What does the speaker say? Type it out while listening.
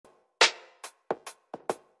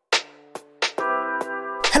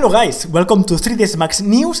Hello guys, welcome to 3ds Max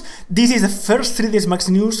News. This is the first 3ds Max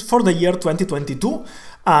News for the year 2022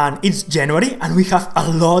 and it's January and we have a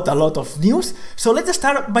lot of news. So let's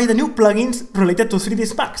start by the new plugins related to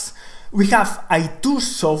 3ds Max. We have i2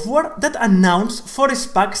 software that announced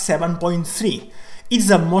ForestPack 7.3. It's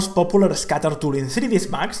the most popular scatter tool in 3ds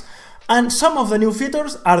Max, and some of the new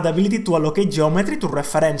features are the ability to allocate geometry to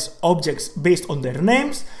reference objects based on their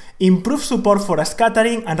names, improve support for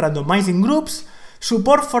scattering and randomizing groups,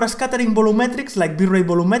 support for scattering volumetrics like V-Ray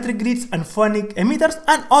volumetric grids and phonic emitters,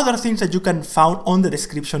 and other things that you can find on the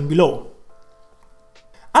description below.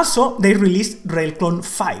 Also, they released Railclone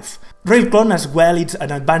 5. Railclone as well, it's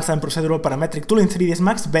an advanced and procedural parametric tool in 3ds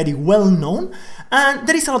Max, very well known, and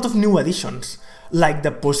there is a lot of new additions, like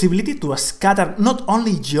the possibility to scatter not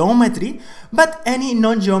only geometry, but any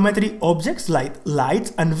non-geometry objects like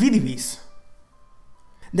lights and VDBs.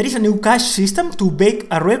 There is a new cache system to bake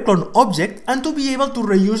a Railclone object and to be able to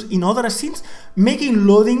reuse in other scenes, making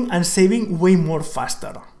loading and saving way more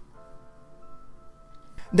faster.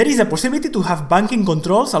 There is a possibility to have banking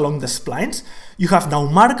controls along the splines. You have now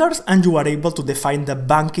markers and you are able to define the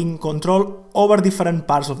banking control over different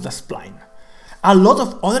parts of the spline. A lot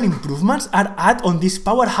of other improvements are added on this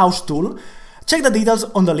powerhouse tool. Check the details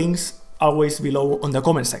on the links always below on the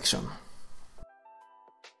comment section.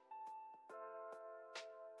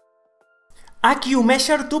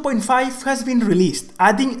 ARCHVIZ 2.5 has been released,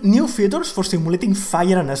 adding new features for simulating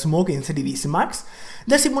fire and smoke in 3ds Max.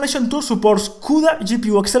 The simulation tool supports CUDA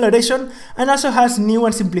GPU acceleration and also has new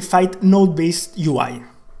and simplified node-based UI.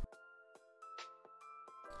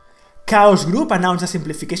 Chaos Group announced a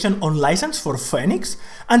simplification on license for Phoenix.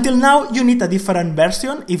 Until now, you need a different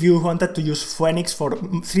version if you wanted to use Phoenix for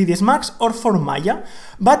 3ds Max or for Maya,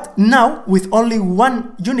 but now, with only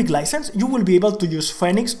one unique license, you will be able to use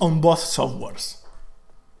Phoenix on both softwares.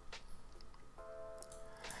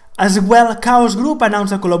 As well, Chaos Group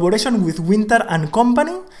announced a collaboration with Winter and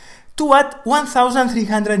Company to add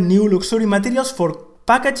 1,300 new luxury materials for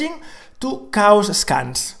packaging to Chaos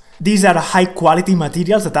scans. These are high-quality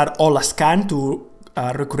materials that are all scanned to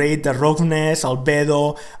recreate the roughness,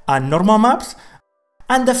 albedo, and normal maps.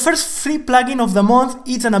 And the first free plugin of the month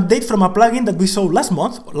is an update from a plugin that we saw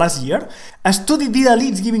last year, as 2D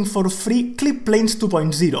Diddly is giving for free Clip Planes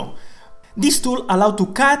 2.0. This tool allows to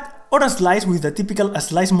cut or slice with the typical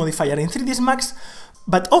slice modifier in 3ds Max,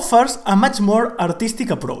 but offers a much more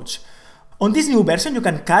artistic approach. On this new version, you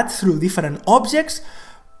can cut through different objects,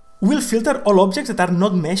 will filter all objects that are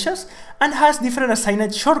not meshes, and has different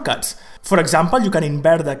assigned shortcuts. For example, you can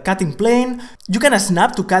invert the cutting plane, you can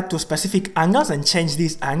snap to cut to specific angles and change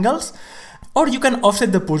these angles, or you can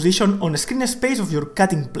offset the position on screen space of your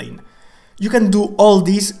cutting plane. You can do all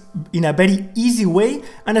this in a very easy way,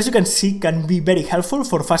 and as you can see, can be very helpful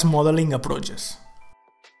for fast modeling approaches.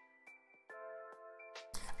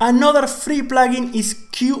 Another free plugin is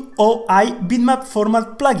QOI bitmap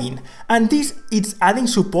format plugin, and this is adding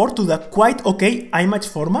support to the quite okay image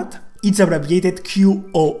format. It's abbreviated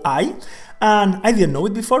QOI, and I didn't know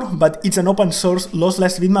it before, but it's an open source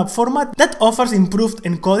lossless bitmap format that offers improved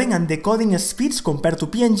encoding and decoding speeds compared to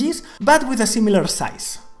PNGs, but with a similar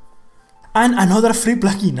size. And another free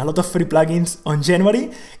plugin, a lot of free plugins on January,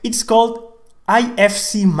 it's called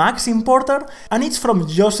IFC Max Importer, and it's from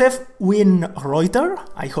Joseph Winreuter,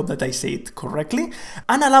 I hope that I say it correctly,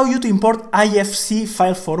 and allow you to import IFC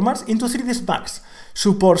file formats into 3ds Max.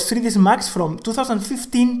 Supports 3ds Max from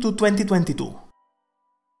 2015 to 2022.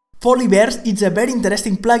 Polyverse is a very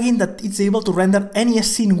interesting plugin that is able to render any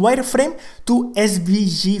scene wireframe to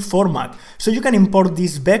SVG format, so you can import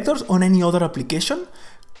these vectors on any other application.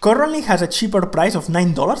 Currently has a cheaper price of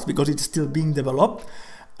 $9 because it's still being developed.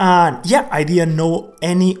 And yeah, I didn't know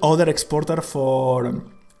any other exporter for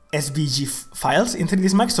SVG files in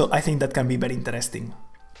 3ds Max, so I think that can be very interesting.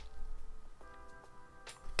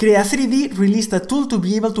 Crea3D released a tool to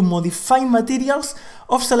be able to modify materials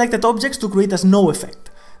of selected objects to create a snow effect.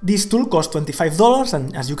 This tool costs $25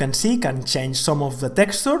 and as you can see, can change some of the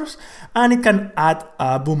textures, and it can add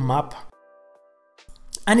a boom map.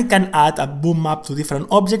 To different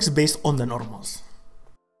objects based on the normals.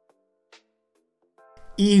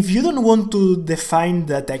 If you don't want to define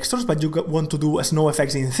the textures, but you want to do snow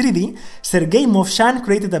effects in 3D, Sergei Movshan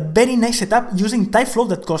created a very nice setup using Typeflow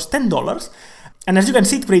that costs $10. And as you can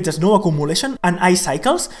see, it creates a snow accumulation and ice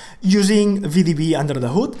cycles using VDB under the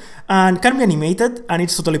hood, and can be animated, and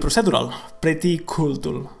it's totally procedural. Pretty cool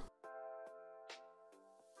tool.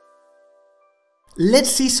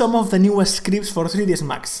 Let's see some of the newest scripts for 3ds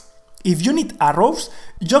Max. If you need arrows,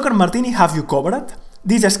 Joker Martini have you covered.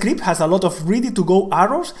 This script has a lot of ready-to-go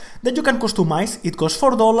arrows that you can customize. It costs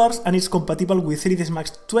 $4 and is compatible with 3ds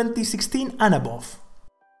Max 2016 and above.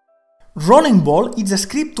 Rolling ball is a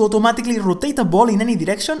script to automatically rotate a ball in any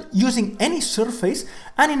direction using any surface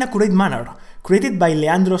and in a accurate manner. Created by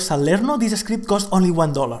Leandro Salerno, this script costs only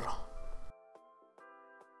 $1.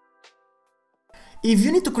 If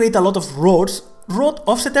you need to create a lot of roads, Road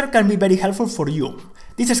Offsetter can be very helpful for you.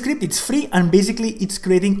 This script is free and basically it's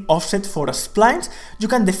creating offset for splines. You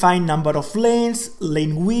can define number of lanes,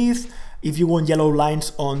 lane width, if you want yellow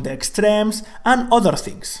lines on the extremes, and other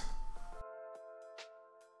things.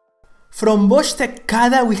 From Bosch Tech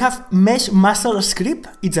CADA we have Mesh Muscle script.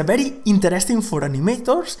 It's a very interesting for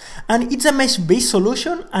animators and it's a mesh-based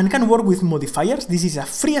solution and can work with modifiers. This is a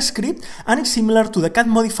free script and it's similar to the CAD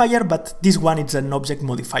modifier, but this one is an object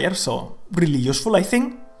modifier, so really useful I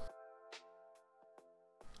think.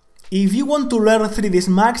 If you want to learn 3ds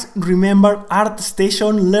Max, remember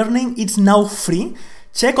ArtStation Learning, it's now free.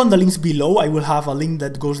 Check on the links below, I will have a link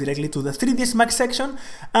that goes directly to the 3ds Max section,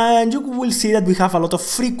 and you will see that we have a lot of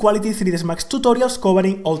free quality 3ds Max tutorials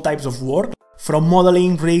covering all types of work, from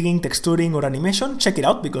modeling, rigging, texturing or animation. Check it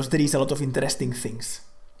out because there is a lot of interesting things.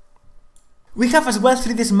 We have as well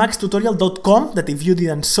 3dsmaxtutorial.com that if you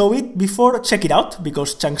didn't saw it before, check it out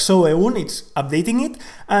because Changso Eun is updating it,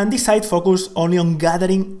 and this site focuses only on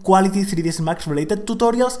gathering quality 3ds Max related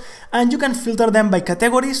tutorials, and you can filter them by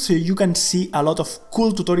categories so you can see a lot of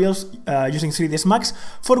cool tutorials using 3ds Max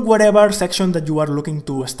for whatever section that you are looking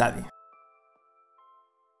to study.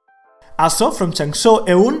 Also, from Changso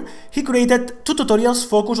Eun, he created 2 tutorials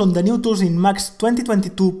focused on the new tools in Max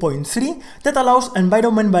 2022.3 that allows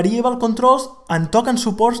environment variable controls and token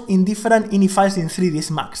supports in different ini files in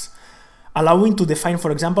 3ds Max, allowing to define,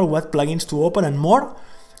 for example, what plugins to open and more.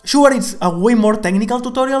 Sure, it's a way more technical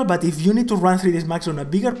tutorial, but if you need to run 3ds Max on a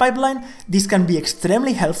bigger pipeline, this can be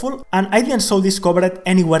extremely helpful, and I didn't saw this covered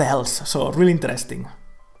anywhere else, so really interesting.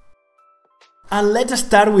 And let's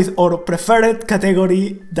start with our preferred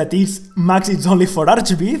category, that is Max is only for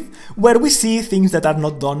ARCHVIZ, where we see things that are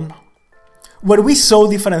not done. Where we saw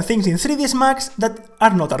different things in 3ds Max that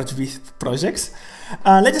are not ARCHVIZ projects.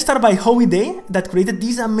 Let's start by Howie Day, that created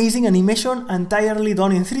this amazing animation entirely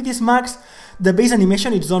done in 3ds Max. The base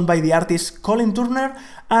animation is done by the artist Colin Turner,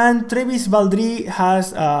 and Travis Baldry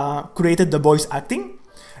has created the voice acting.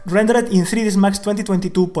 Rendered in 3ds Max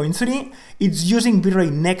 2022.3, it's using V-Ray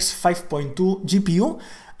Next 5.2 GPU,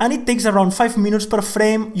 and it takes around 5 minutes per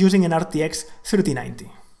frame using an RTX 3090.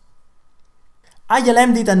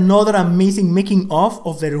 ILM did another amazing making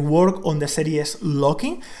of their work on the series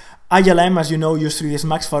Loki. ILM, as you know, uses 3ds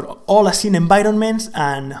Max for all scene environments,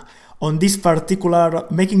 and on this particular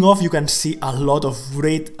making of you can see a lot of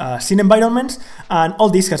great scene environments, and all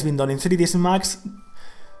this has been done in 3ds Max.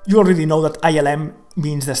 You already know that ILM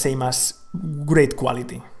means the same as great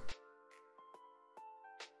quality.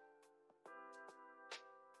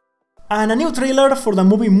 And a new trailer for the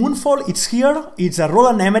movie Moonfall, it's here. It's a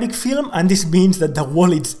Roland Emmerich film, and this means that the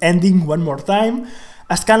world is ending one more time.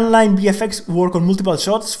 A Scanline VFX worked on multiple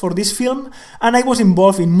shots for this film, and I was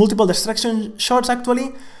involved in multiple destruction shots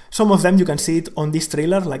actually. Some of them you can see it on this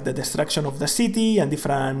trailer, like the destruction of the city and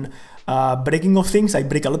different breaking of things. I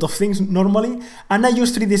break a lot of things normally, and I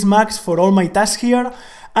use 3ds Max for all my tasks here,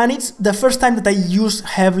 and it's the first time that I use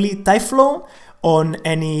heavily TypeFlow on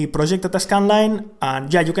any project at a Scanline,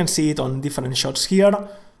 and yeah, you can see it on different shots here.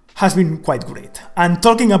 Has been quite great. And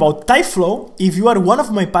talking about TypeFlow, if you are one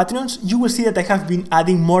of my Patreons, you will see that I have been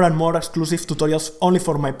adding more and more exclusive tutorials only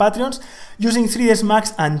for my Patreons using 3ds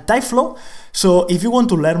Max and TypeFlow. So if you want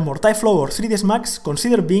to learn more TypeFlow or 3ds Max,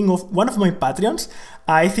 consider being one of my Patreons.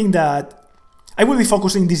 I think that I will be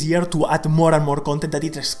focusing this year to add more and more content that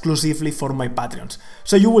is exclusively for my Patreons.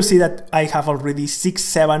 So you will see that I have already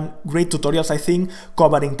 6-7 great tutorials, I think,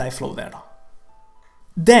 covering TypeFlow there.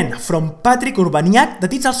 Then, from Patrick Urbaniak,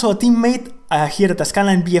 that is also a teammate here at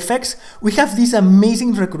Scanline VFX, we have this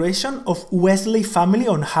amazing recreation of Weasley family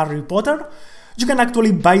on Harry Potter. You can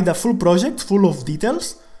actually buy the full project, full of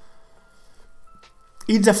details.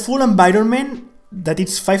 It's a full environment that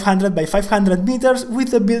is 500 by 500 meters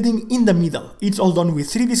with the building in the middle. It's all done with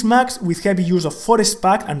 3ds Max, with heavy use of Forest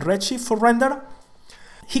Pack and Redshift for render.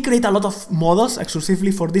 He created a lot of models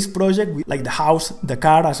exclusively for this project, like the house, the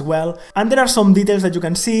car as well, and there are some details that you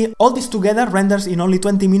can see. All this together renders in only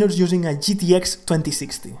 20 minutes using a GTX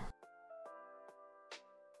 2060.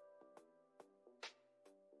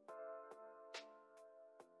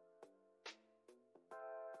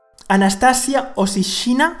 Anastasia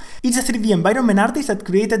Osishina is a 3D environment artist that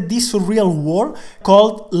created this surreal world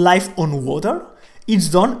called Life on Water. It's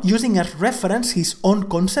done using as reference his own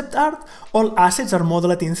concept art. All assets are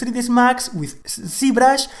modeled in 3ds Max with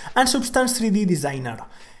ZBrush and Substance 3D Designer.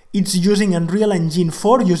 It's using Unreal Engine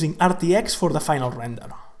 4 using RTX for the final render.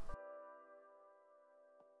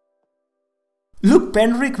 Luke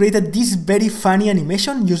Penry created this very funny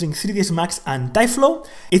animation using 3ds Max and Tyflow.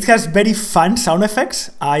 It has very fun sound effects.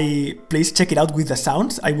 Please check it out with the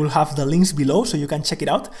sounds. I will have the links below so you can check it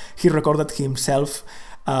out. He recorded himself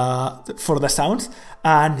for the sounds.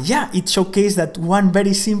 And yeah, it showcased that one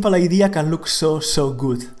very simple idea can look so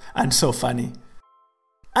good and so funny.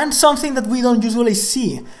 And something that we don't usually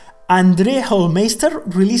see. Andre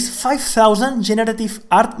Holmeister released 5,000 generative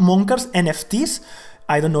art monkers NFTs.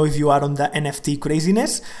 I don't know if you are on the NFT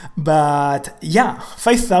craziness, but yeah,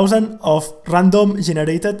 5,000 of random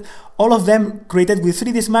generated, all of them created with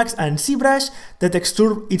 3ds Max and ZBrush. The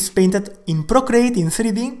texture is painted in Procreate in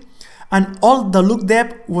 3D, and all the look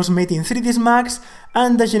depth was made in 3ds Max,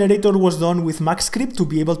 and the generator was done with MaxScript to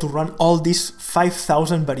be able to run all these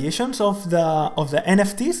 5,000 variations of the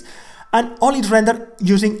NFTs, and all is rendered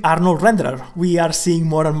using Arnold Renderer. We are seeing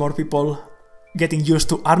more and more people getting used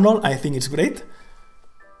to Arnold. I think it's great.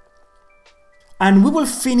 And we will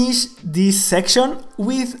finish this section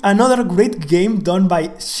with another great game done by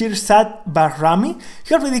Shirsat Bahrami.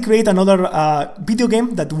 He already created another video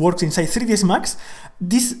game that works inside 3ds Max.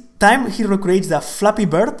 This time he recreates the Flappy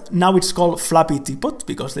Bird. Now it's called Flappy Teapot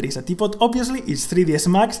because there is a teapot, obviously. It's 3ds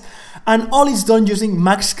Max. And all is done using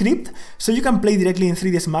MaxScript. So you can play directly in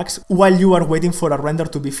 3ds Max while you are waiting for a render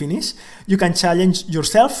to be finished. You can challenge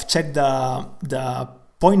yourself, check the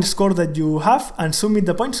point score that you have, and submit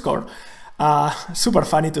the point score. Super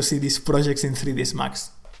funny to see these projects in 3ds Max.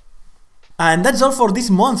 And that's all for this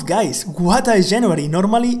month, guys. What a January.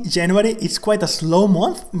 Normally January is quite a slow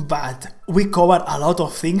month, but we cover a lot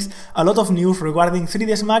of things, a lot of news regarding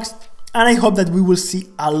 3ds Max, and I hope that we will see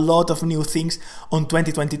a lot of new things on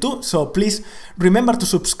 2022. So please remember to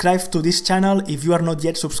subscribe to this channel if you are not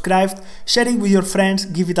yet subscribed, share it with your friends,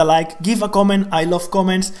 give it a like, give a comment. I love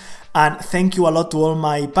comments. And thank you a lot to all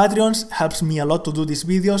my Patreons, helps me a lot to do these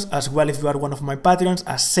videos. As well, if you are one of my Patreons,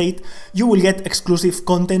 as said, you will get exclusive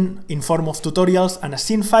content in form of tutorials and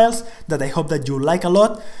scene files that I hope that you like a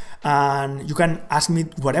lot, and you can ask me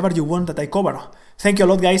whatever you want that I cover. Thank you a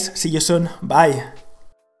lot, guys, see you soon, bye!